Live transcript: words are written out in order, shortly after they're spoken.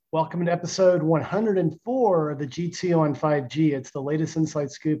Welcome to episode 104 of the G2 on 5G. It's the latest inside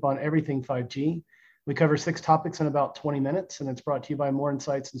scoop on everything 5G. We cover 6 topics in about 20 minutes, and it's brought to you by More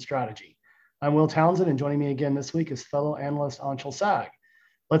Insights and Strategy. I'm Will Townsend, and joining me again this week is fellow analyst Anshel Sag.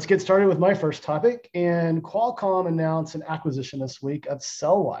 Let's get started with my first topic. And Qualcomm announced an acquisition this week of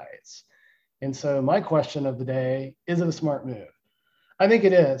Cellwize. And so my question of the day, is it a smart move? I think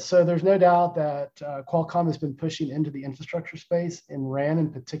it is. So there's no doubt that Qualcomm has been pushing into the infrastructure space in RAN in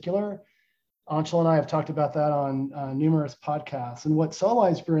particular. Anshel and I have talked about that on numerous podcasts. And what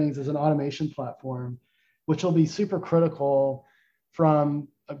Cellwize brings is an automation platform, which will be super critical from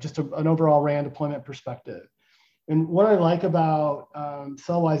just an overall RAN deployment perspective. And what I like about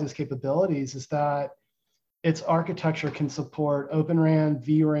Cellwize's capabilities is that its architecture can support Open RAN,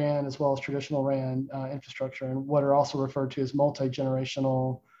 vRAN, as well as traditional RAN infrastructure, and what are also referred to as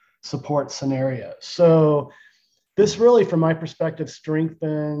multi-generational support scenarios. So this really, from my perspective,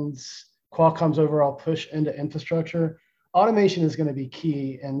 strengthens Qualcomm's overall push into infrastructure. Automation is going to be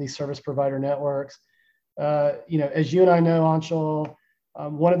key in these service provider networks. As you and I know, Anshel,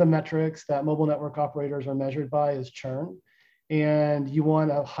 one of the metrics that mobile network operators are measured by is churn. And you want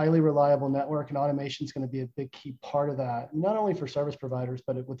a highly reliable network, and automation is going to be a big key part of that, not only for service providers,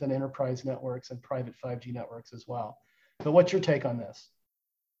 but within enterprise networks and private 5G networks as well. But what's your take on this?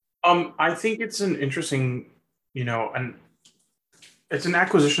 I think it's an interesting, and it's an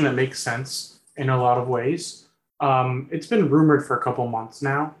acquisition that makes sense in a lot of ways. It's been rumored for a couple months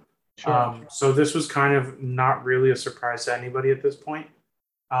now. Sure. So this was kind of not really a surprise to anybody at this point.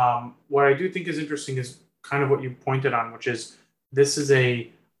 What I do think is interesting is kind of what you pointed on, which is this is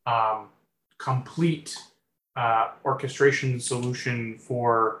a complete orchestration solution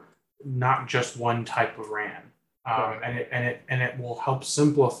for not just one type of RAN, Right. and it will help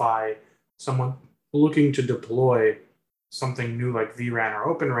simplify someone looking to deploy something new like vRAN or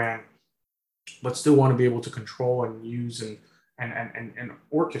Open RAN, but still want to be able to control and use and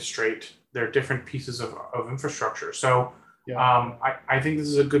orchestrate their different pieces of infrastructure. So Yeah. I think this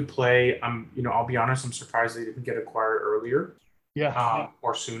is a good play. I'll be honest, I'm surprised they didn't get acquired earlier Yeah.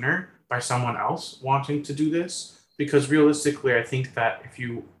 or sooner by someone else wanting to do this. Because realistically, I think that if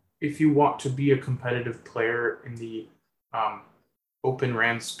you want to be a competitive player in the Open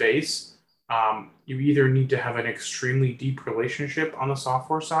RAN space, you either need to have an extremely deep relationship on the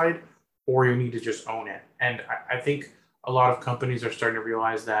software side, or you need to just own it. And I think a lot of companies are starting to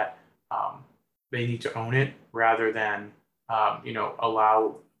realize that they need to own it rather than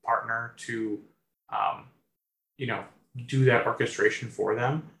allow a partner to, do that orchestration for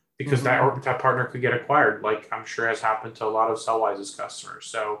them, because that partner could get acquired, like I'm sure has happened to a lot of Cellwize's customers.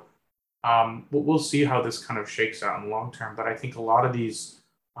 So we'll see how this kind of shakes out in the long term. But I think a lot of these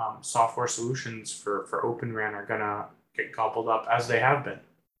software solutions for Open RAN are gonna get gobbled up, as they have been.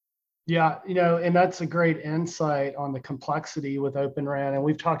 Yeah, and that's a great insight on the complexity with Open RAN. And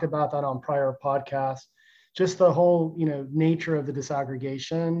we've talked about that on prior podcasts, just the whole, nature of the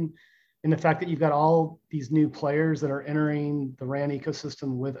disaggregation and the fact that you've got all these new players that are entering the RAN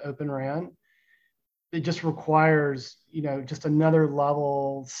ecosystem with Open RAN. It just requires, just another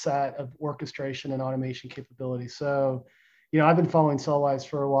level set of orchestration and automation capability. So, I've been following Cellwize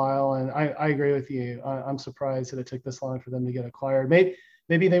for a while, and I agree with you. I'm surprised that it took this long for them to get acquired.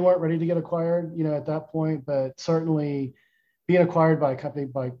 Maybe they weren't ready to get acquired, at that point, but certainly being acquired by a company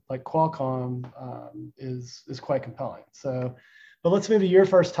like Qualcomm is quite compelling. So, but let's move to your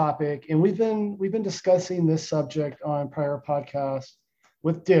first topic, and we've been discussing this subject on prior podcasts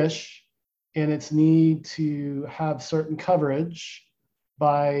with Dish and its need to have certain coverage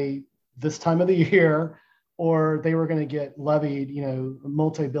by this time of the year, or they were going to get levied, a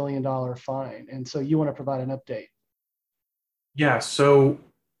multi-billion-dollar fine. And so you want to provide an update. Yeah. So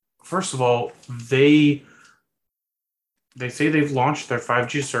first of all, they say they've launched their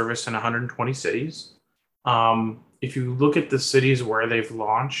 5G service in 120 cities. If you look at the cities where they've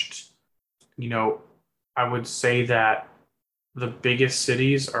launched, I would say that the biggest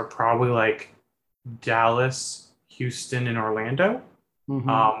cities are probably like Dallas, Houston, and Orlando.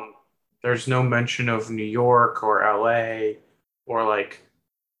 Mm-hmm. There's no mention of New York or LA or like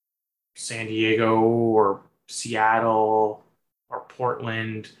San Diego or Seattle or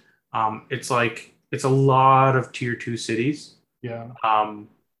Portland. It's a lot of tier two cities. Yeah.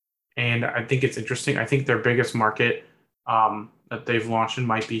 And I think it's interesting. I think their biggest market that they've launched in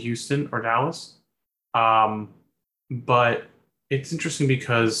might be Houston or Dallas. But it's interesting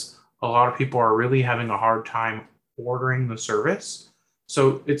because a lot of people are really having a hard time ordering the service.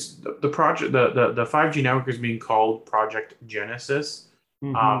 So it's the project, the 5G network is being called Project Genesis.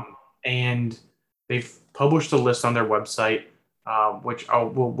 Mm-hmm. And they've published a list on their website which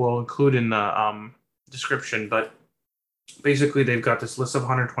we'll include in the description. But basically, they've got this list of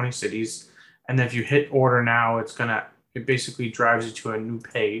 120 cities, and then if you hit order now, it basically drives you to a new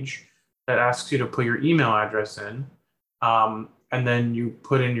page that asks you to put your email address in, and then you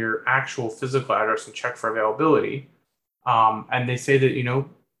put in your actual physical address and check for availability. And they say that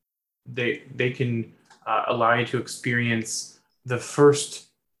they can allow you to experience the first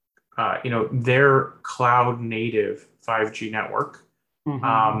their cloud native 5G network,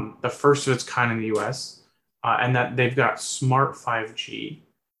 the first of its kind in the US, and that they've got smart 5G,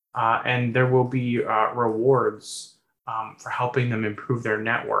 and there will be rewards for helping them improve their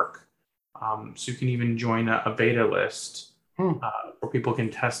network. So you can even join a beta list where people can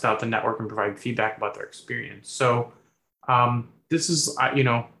test out the network and provide feedback about their experience. So this is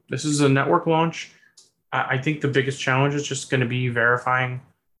this is a network launch. I think the biggest challenge is just going to be verifying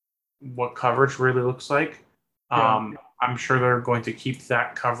what coverage really looks like. I'm sure they're going to keep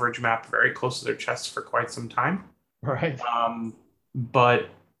that coverage map very close to their chests for quite some time. Right. But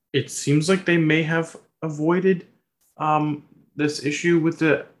it seems like they may have avoided this issue with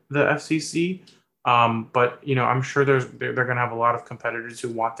the FCC. But I'm sure they're going to have a lot of competitors who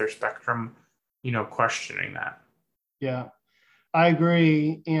want their spectrum, questioning that. Yeah. I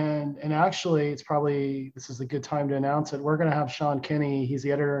agree. And actually, this is a good time to announce it. We're going to have Sean Kinney, he's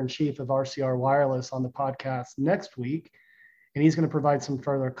the editor-in-chief of RCR Wireless, on the podcast next week. And he's going to provide some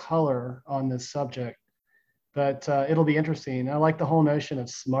further color on this subject. But it'll be interesting. I like the whole notion of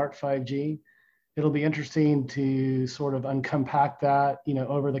smart 5G. It'll be interesting to sort of unpack that,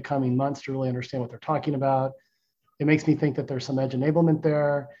 over the coming months to really understand what they're talking about. It makes me think that there's some edge enablement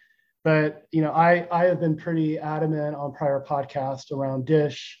there. But I have been pretty adamant on prior podcasts around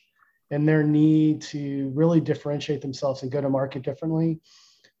Dish and their need to really differentiate themselves and go to market differently.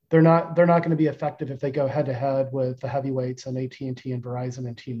 They're not going to be effective if they go head to head with the heavyweights and AT&T and Verizon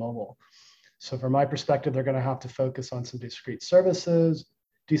and T-Mobile. So from my perspective, they're going to have to focus on some discrete services,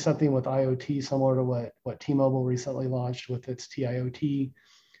 do something with IoT similar to what T-Mobile recently launched with its TIoT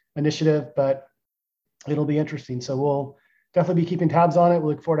initiative. But it'll be interesting. So we'll definitely be keeping tabs on it. We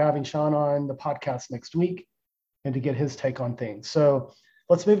look forward to having Sean on the podcast next week and to get his take on things. So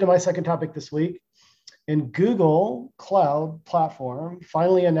let's move to my second topic this week. And Google Cloud Platform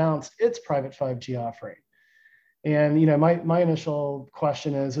finally announced its private 5G offering. And my initial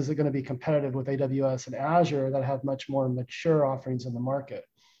question is it going to be competitive with AWS and Azure that have much more mature offerings in the market?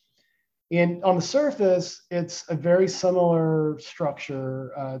 And on the surface, it's a very similar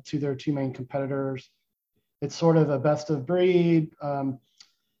structure to their two main competitors. It's sort of a best of breed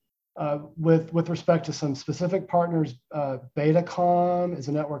with respect to some specific partners. Betacom is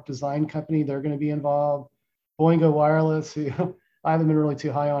a network design company. They're going to be involved. Boingo Wireless, who I haven't been really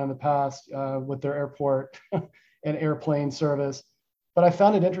too high on in the past with their airport and airplane service. But I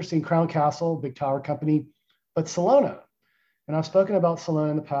found it interesting, Crown Castle, big tower company, but Celona. And I've spoken about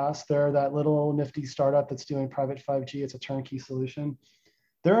Celona in the past. They're that little nifty startup that's doing private 5G. It's a turnkey solution.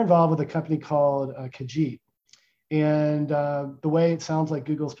 They're involved with a company called Kajit. And the way it sounds like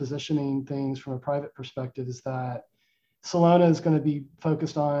Google's positioning things from a private perspective is that Celona is going to be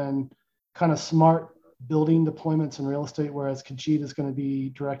focused on kind of smart building deployments in real estate, whereas Kajit is going to be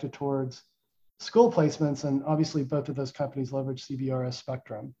directed towards school placements. And obviously, both of those companies leverage CBRS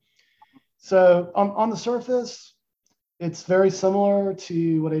spectrum. So on the surface, it's very similar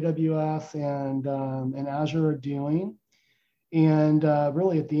to what AWS and Azure are doing. And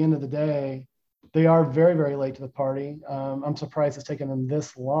really, at the end of the day, they are very, very late to the party. I'm surprised it's taken them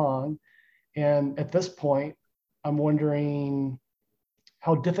this long. And at this point, I'm wondering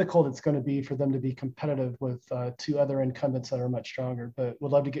how difficult it's going to be for them to be competitive with two other incumbents that are much stronger. But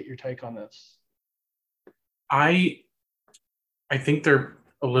would love to get your take on this. I think they're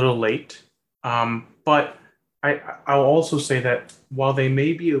a little late, but I'll also say that while they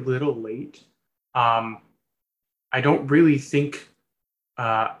may be a little late, I don't really think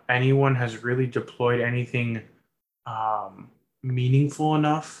anyone has really deployed anything meaningful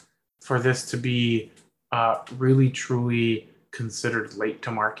enough for this to be really truly considered late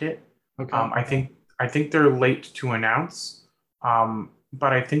to market. Okay. I think they're late to announce,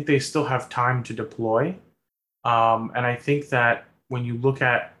 but I think they still have time to deploy. And I think that when you look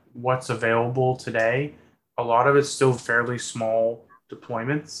at what's available today, a lot of it's still fairly small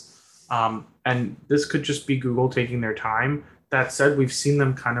deployments. And this could just be Google taking their time. That said, we've seen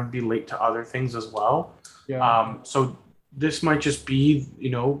them kind of be late to other things as well. Yeah. So this might just be,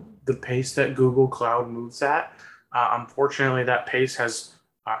 the pace that Google Cloud moves at. Unfortunately, that pace has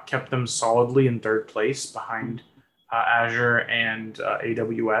kept them solidly in third place behind Azure and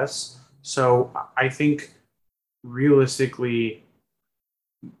AWS. So I think realistically,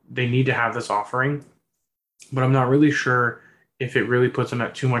 they need to have this offering, but I'm not really sure if it really puts them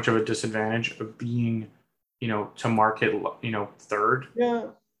at too much of a disadvantage of being, to market, third Yeah.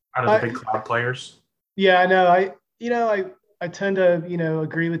 out of the big I, cloud players. yeah, I know. I tend to,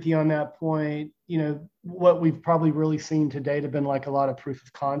 agree with you on that point. What we've probably really seen to date have been like a lot of proof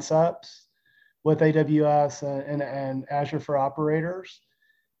of concepts with AWS and Azure for operators.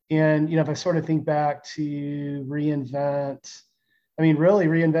 And, if I sort of think back to reInvent, I mean, really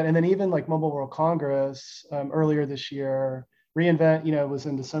reInvent, and then even like Mobile World Congress earlier this year, reInvent, was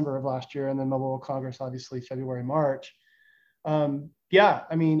in December of last year, and then Mobile World Congress, obviously February, March. Yeah,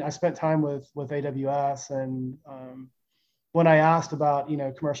 I mean, I spent time with AWS, and when I asked about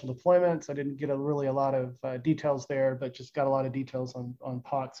commercial deployments, I didn't get really a lot of details there, but just got a lot of details on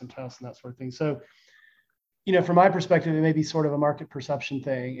POCs and tests and that sort of thing. So, from my perspective, it may be sort of a market perception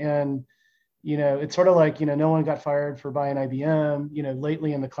thing, and it's sort of like no one got fired for buying IBM.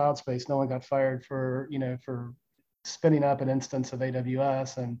 Lately in the cloud space, no one got fired for spinning up an instance of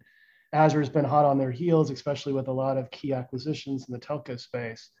AWS, and Azure has been hot on their heels, especially with a lot of key acquisitions in the telco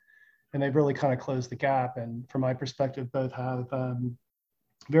space. And they've really kind of closed the gap. And from my perspective, both have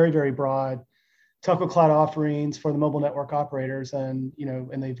very, very broad telco cloud offerings for the mobile network operators, and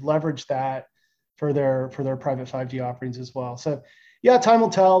and they've leveraged that for their private 5G offerings as well. So, yeah, time will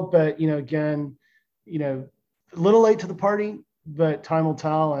tell. But again, a little late to the party, but time will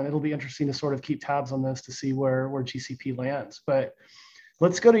tell, and it'll be interesting to sort of keep tabs on this to see where GCP lands. But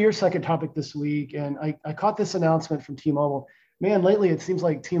let's go to your second topic this week. And I caught this announcement from T-Mobile. Man, lately it seems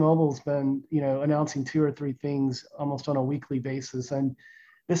like T-Mobile's been, announcing 2 or 3 things almost on a weekly basis. And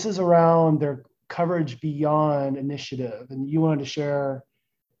this is around their Coverage Beyond initiative. And you wanted to share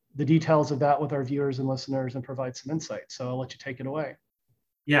the details of that with our viewers and listeners and provide some insight. So I'll let you take it away.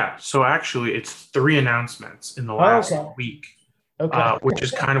 Yeah, so actually, it's 3 announcements in the Oh, last okay. week, Okay. which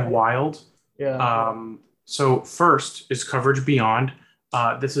is kind of wild. Yeah. So first is Coverage Beyond.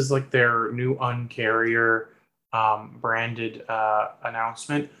 This is like their new Uncarrier branded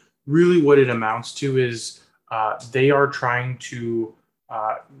announcement. Really, what it amounts to is they are trying to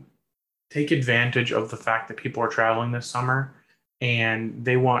uh, take advantage of the fact that people are traveling this summer, and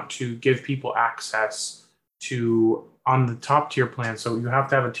they want to give people access to on the top tier plan. So you have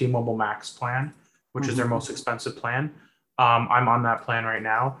to have a T-Mobile Max plan, which is their most expensive plan. I'm on that plan right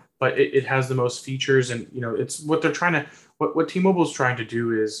now, but it has the most features, and it's what they're trying to what T-Mobile is trying to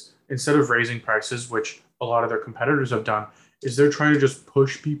do is, instead of raising prices, which a lot of their competitors have done, is they're trying to just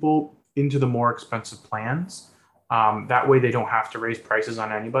push people into the more expensive plans. That way, they don't have to raise prices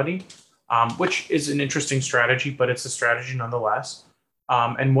on anybody, which is an interesting strategy, but it's a strategy nonetheless.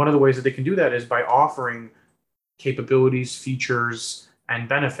 And one of the ways that they can do that is by offering capabilities, features, and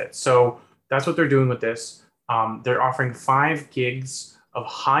benefits. So that's what they're doing with this. They're offering 5 gigs of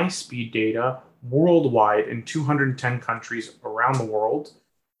high speed data worldwide in 210 countries around the world,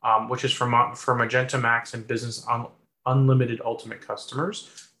 which is for Magenta Max and Business Unlimited Ultimate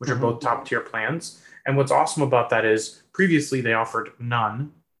customers, which are both top tier plans. And what's awesome about that is previously they offered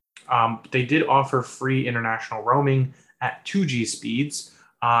none. They did offer free international roaming at 2G speeds,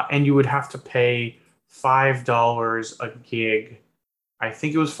 and you would have to pay $5 a gig. I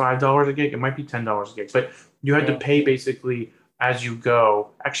think it was $5 a gig. It might be $10 a gig, but you had to pay basically as you go.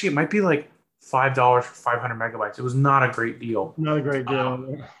 Actually, it might be like $5 for 500 megabytes. It was not a great deal. Not a great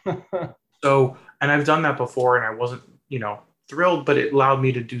deal. So, and I've done that before, and I wasn't, thrilled, but it allowed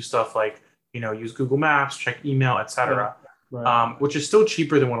me to do stuff like, use Google Maps, check email, etc. Right. Which is still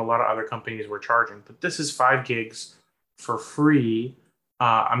cheaper than what a lot of other companies were charging. But this is 5 gigs for free.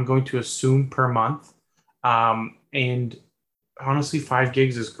 I'm going to assume per month. And honestly, 5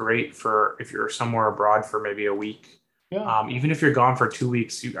 gigs is great for if you're somewhere abroad for maybe a week. Yeah. Even if you're gone for 2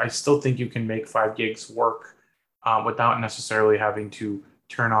 weeks, I still think you can make 5 gigs work without necessarily having to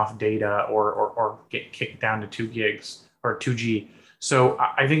turn off data or get kicked down to 2 gigs or 2G. So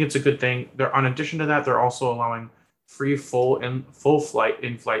I think it's a good thing. They're, on addition to that, they're also allowing free full flight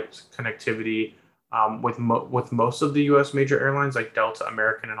in-flight connectivity with most of the U.S. major airlines like Delta,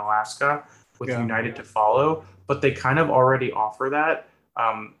 American, and Alaska, with United to follow. But they kind of already offer that.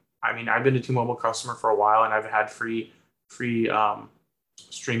 I mean, I've been a T-Mobile customer for a while, and I've had free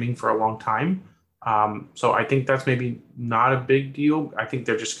streaming for a long time. So I think that's maybe not a big deal. I think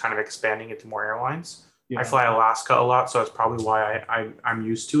they're just kind of expanding it to more airlines. I fly Alaska a lot, so that's probably why I'm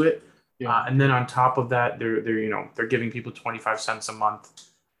used to it. And then on top of that, they're giving people 25 cents a month,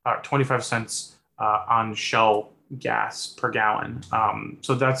 25 cents on Shell gas per gallon.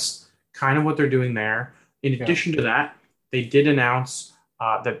 So that's kind of what they're doing there. In addition to that, they did announce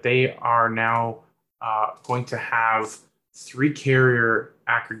that they are now going to have 3-carrier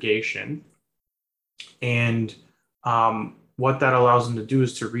aggregation. And what that allows them to do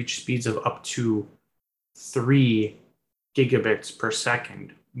is to reach speeds of up to 3 gigabits per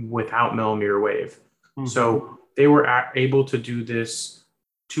second without millimeter wave. Mm-hmm. So they were able to do this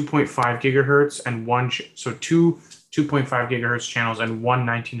 2.5 gigahertz and two 2.5 gigahertz channels and one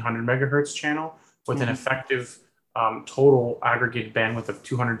 1900 megahertz channel with an effective total aggregate bandwidth of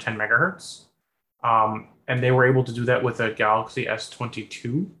 210 megahertz. And they were able to do that with a Galaxy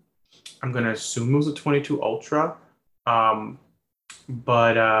S22. I'm going to assume it was a 22 Ultra.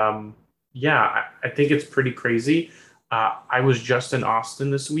 Yeah, I think it's pretty crazy. I was just in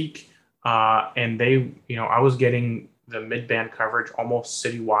Austin this week, and I was getting the mid-band coverage almost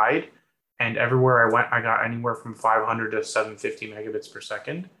citywide, and everywhere I went, I got anywhere from 500 to 750 megabits per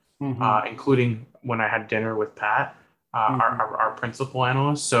second, including when I had dinner with Pat, our principal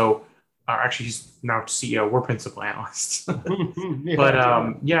analyst. So actually, he's now CEO. We're principal analysts. Yeah. But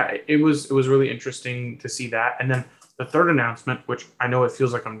yeah, it was really interesting to see that. And then the third announcement, which I know it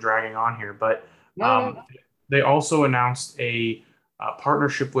feels like I'm dragging on here, but they also announced a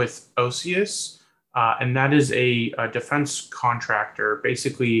partnership with Oceus, and that is a defense contractor,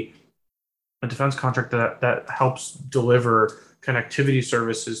 basically a defense contractor that helps deliver connectivity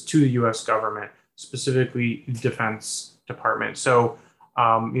services to the U.S. government, specifically Defense Department. So,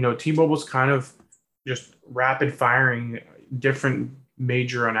 T-Mobile's kind of just rapid firing different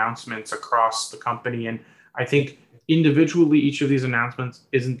major announcements across the company. And I think individually, each of these announcements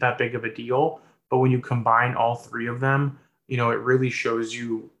isn't that big of a deal. But when you combine all three of them, it really shows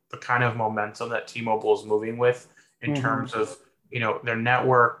you the kind of momentum that T-Mobile is moving with in terms of, their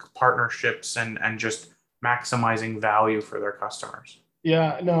network partnerships and just maximizing value for their customers.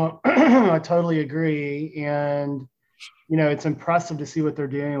 Yeah, no, I totally agree. And, it's impressive to see what they're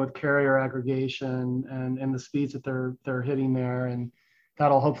doing with carrier aggregation and the speeds that they're hitting there. And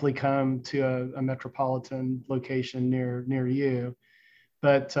that'll hopefully come to a metropolitan location near you.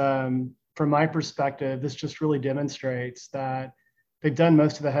 But from my perspective, this just really demonstrates that they've done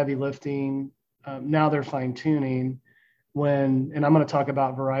most of the heavy lifting. Now they're fine tuning and I'm going to talk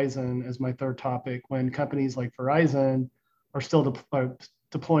about Verizon as my third topic, when companies like Verizon are still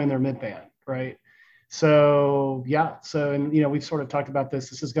deploying their mid-band, right? So, yeah. And, we've sort of talked about this.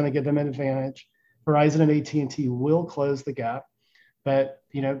 This is going to give them an advantage. Verizon and AT&T will close the gap, but,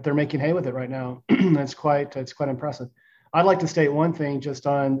 they're making hay with it right now. It's quite impressive. I'd like to state one thing just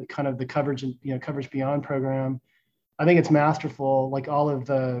on kind of the coverage and, Coverage Beyond program. I think it's masterful, like all of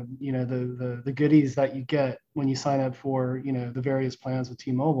the, the goodies that you get when you sign up for, the various plans with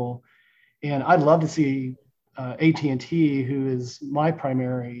T-Mobile. And I'd love to see AT&T, who is my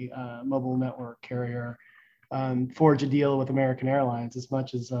primary mobile network carrier, forge a deal with American Airlines. As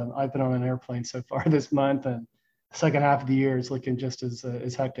much as I've been on an airplane so far this month, and the second half of the year is looking just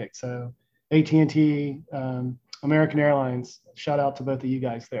as hectic. So AT&T, American Airlines, shout out to both of you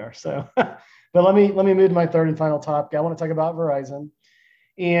guys there. So, but let me move to my third and final topic. I want to talk about Verizon,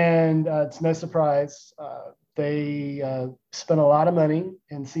 and it's no surprise they spent a lot of money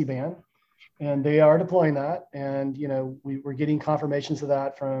in C-band. And they are deploying that. And, we're getting confirmations of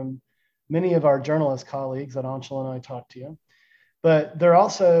that from many of our journalist colleagues that Anshel and I talked to. But they're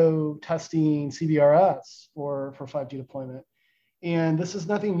also testing CBRS for 5G deployment. And this is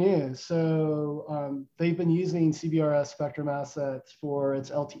nothing new. So they've been using CBRS spectrum assets for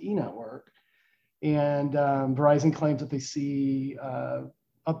its LTE network. And Verizon claims that they see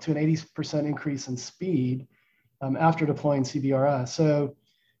up to an 80% increase in speed after deploying CBRS. So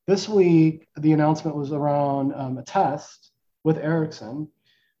this week, the announcement was around a test with Ericsson,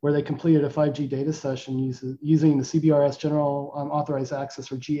 where they completed a 5G data session using the CBRS General Authorized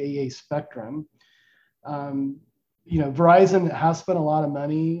Access, or GAA spectrum. Verizon has spent a lot of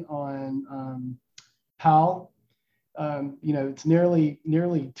money on PAL. It's nearly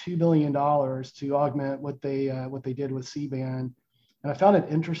 $2 billion to augment what they did with C-band. And I found it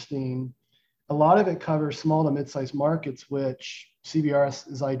interesting. A lot of it covers small to mid-sized markets, which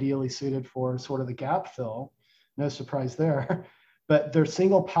CBRS is ideally suited for, sort of the gap fill. No surprise there. But their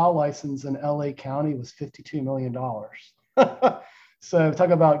single PAL license in LA County was $52 million. So talk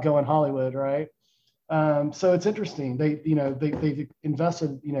about going Hollywood, right? So it's interesting. They've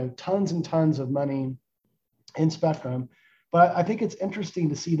invested, tons and tons of money in spectrum. But I think it's interesting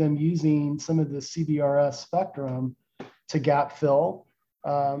to see them using some of the CBRS spectrum to gap fill.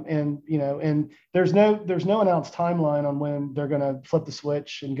 And there's no announced timeline on when they're going to flip the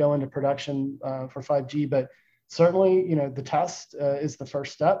switch and go into production for 5G, but certainly, the test is the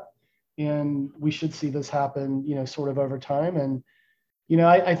first step, and we should see this happen, sort of over time. And,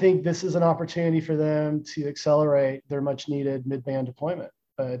 I think this is an opportunity for them to accelerate their much needed mid-band deployment,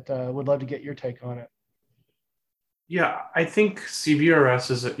 but would love to get your take on it. Yeah, I think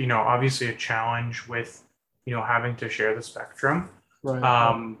CBRS is, obviously a challenge with, having to share the spectrum.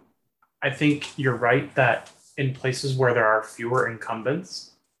 Right. I think you're right that in places where there are fewer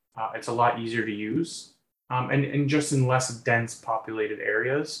incumbents, it's a lot easier to use, and just in less dense populated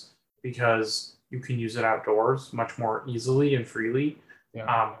areas because you can use it outdoors much more easily and freely,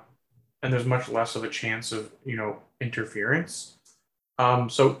 Yeah. and there's much less of a chance of interference.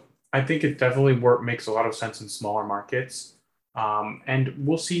 So I think it definitely makes a lot of sense in smaller markets, and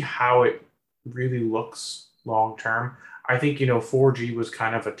we'll see how it really looks long term. I think 4G was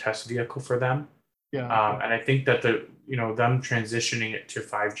kind of a test vehicle for them. Yeah. And I think that them transitioning it to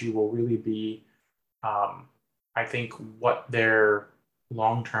 5G will really be, I think, what their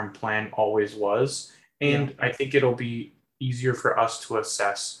long-term plan always was. And Yeah. I think it'll be easier for us to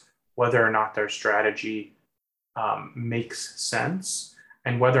assess whether or not their strategy makes sense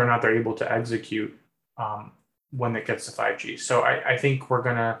and whether or not they're able to execute when it gets to 5G. So I think we're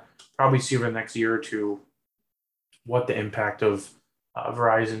going to probably see over the next year or two what the impact of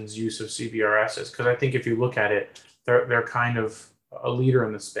Verizon's use of CBRS is, because I think if you look at it, they're kind of a leader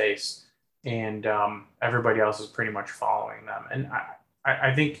in the space, and everybody else is pretty much following them. And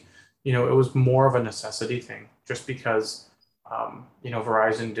I think it was more of a necessity thing, just because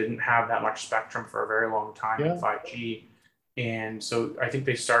Verizon didn't have that much spectrum for a very long time in 5G, and so I think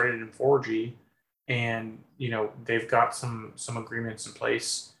they started in 4G, and they've got some agreements in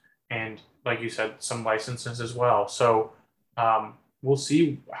place, and like you said, some licenses as well. So we'll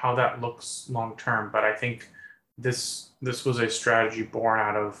see how that looks long term. But I think this was a strategy born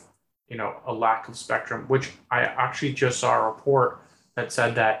out of a lack of spectrum, which I actually just saw a report that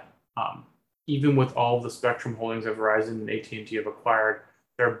said that even with all of the spectrum holdings that Verizon and AT&T have acquired,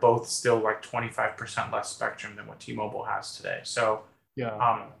 they're both still like 25% less spectrum than what T-Mobile has today. So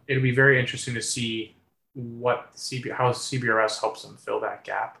it'll be very interesting to see how CBRS helps them fill that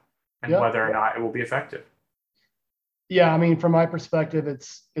gap, and whether or not it will be effective. Yeah, I mean, from my perspective,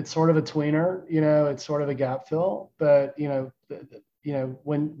 it's sort of a tweener. It's sort of a gap fill. But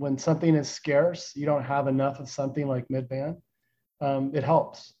when something is scarce, you don't have enough of something like midband. It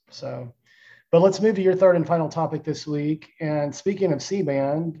helps. So, but let's move to your third and final topic this week. And speaking of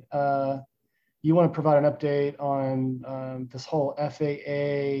C-band, you want to provide an update on this whole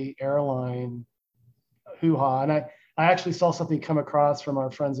FAA airline hoo-ha. And I actually saw something come across from our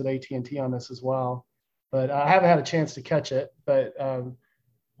friends at AT&T on this as well, but I haven't had a chance to catch it. But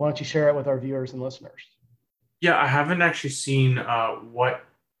why don't you share it with our viewers and listeners? Yeah, I haven't actually seen what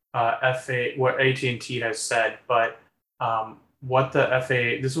AT&T has said, but what the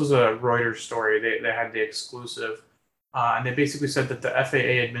FAA, this was a Reuters story. They had the exclusive, and they basically said that the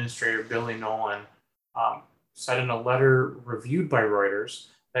FAA administrator, Billy Nolan, said in a letter reviewed by Reuters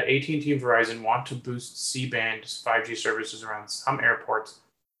that AT&T and Verizon want to boost C-band 5G services around some airports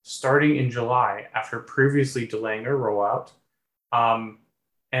starting in July after previously delaying their rollout.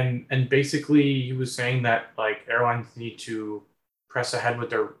 And basically he was saying that like airlines need to press ahead with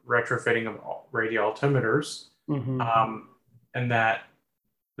their retrofitting of radio altimeters, and that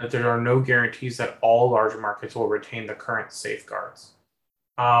there are no guarantees that all large markets will retain the current safeguards.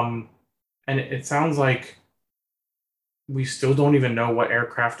 And it sounds like we still don't even know what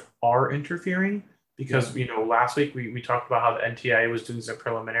aircraft are interfering, because last week we talked about how the NTIA was doing some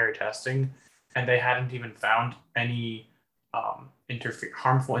preliminary testing and they hadn't even found any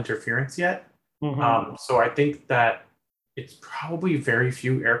harmful interference yet. So I think that it's probably very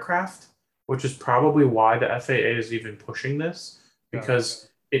few aircraft, which is probably why the FAA is even pushing this, because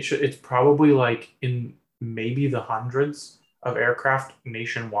it's probably like in maybe the hundreds of aircraft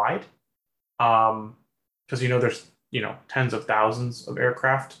nationwide. Because there's tens of thousands of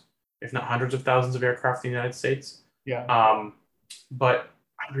aircraft, if not hundreds of thousands of aircraft in the United States. But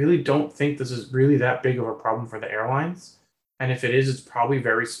I really don't think this is really that big of a problem for the airlines. And if it is, it's probably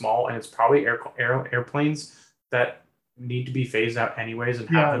very small, and it's probably airplanes that need to be phased out anyways. And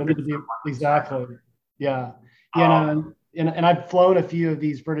exactly. And I've flown a few of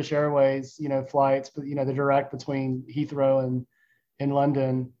these British Airways, flights, but the direct between Heathrow and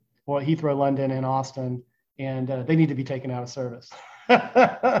London, well, Heathrow, London, and Austin, and they need to be taken out of service.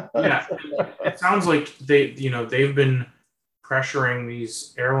 It sounds like they've been pressuring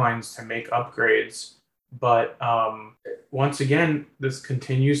these airlines to make upgrades, but once again, this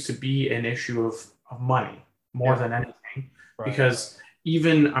continues to be an issue of money more than anything, because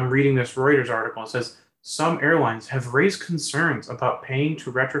even I'm reading this Reuters article. It says some airlines have raised concerns about paying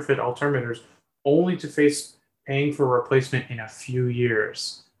to retrofit altimeters only to face paying for replacement in a few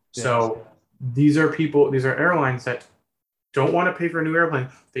years. Yes. So these are airlines that don't want to pay for a new airplane.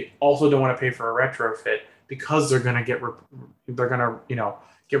 They also don't want to pay for a retrofit because they're going to get rid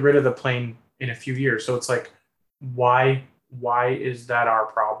of the plane in a few years. So it's like, why is that our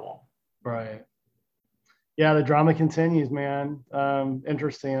problem? Right. Yeah, the drama continues, man.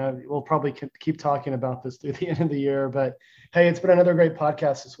 Interesting. We'll probably keep talking about this through the end of the year. But hey, it's been another great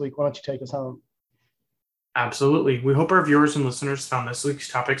podcast this week. Why don't you take us home? Absolutely. We hope our viewers and listeners found this week's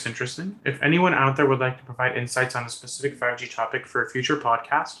topics interesting. If anyone out there would like to provide insights on a specific 5G topic for a future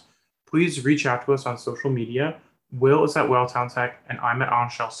podcast, please reach out to us on social media. Will is at Welltown Tech, and I'm at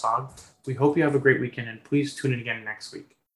Anshel. We hope you have a great weekend, and please tune in again next week.